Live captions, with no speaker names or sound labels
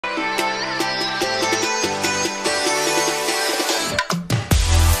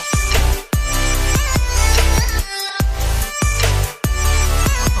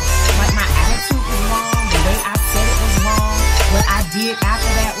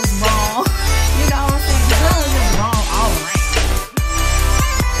was wrong. You know what I'm saying? The girl was just wrong all around.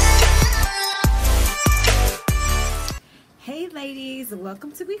 Hey ladies,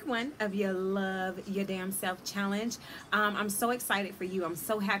 welcome to week 1 of your Love Your Damn Self challenge. I'm so excited for you. I'm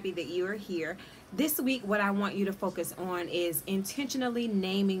so happy that you are here. This week, what I want you to focus on is intentionally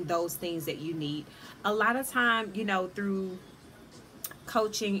naming those things that you need. A lot of time, you know, through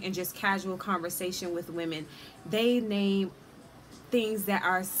coaching and just casual conversation with women, they name things that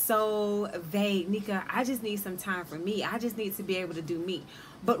are so vague. Nika, I just need some time for me. I just need to be able to do me.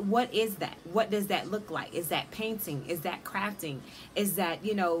 But what is that? What does that look like? Is that painting? Is that crafting? Is that,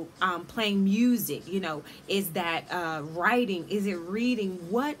 you know, playing music? You know, is that writing? Is it reading?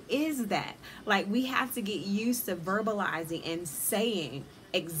 What is that? Like, we have to get used to verbalizing and saying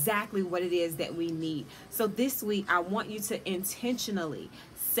exactly what it is that we need. So this week, I want you to intentionally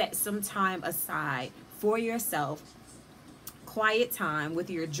set some time aside for yourself, quiet time with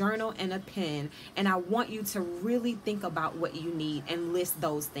your journal and a pen, and I want you to really think about what you need and list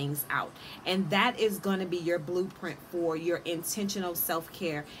those things out. And that is going to be your blueprint for your intentional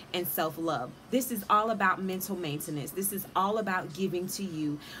self-care and self-love. This is all about mental maintenance. This is all about giving to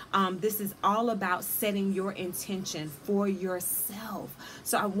you. This is all about setting your intention for yourself.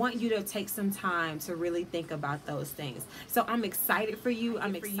 So I want you to take some time to really think about those things. So I'm excited for you.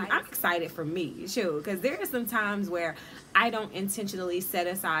 I'm excited for me, sure, because there are some times where I don't intentionally set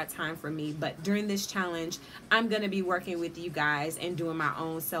aside time for me, but during this challenge, I'm going to be working with you guys and doing my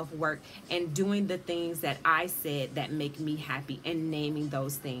own self-work and doing the things that I said that make me happy and naming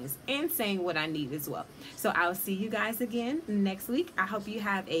those things and saying what I need as well. So I'll see you guys again next week. I hope you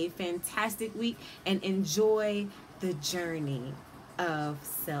have a fantastic week and enjoy the journey of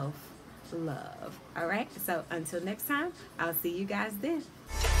self-love. All right, so until next time, I'll see you guys then.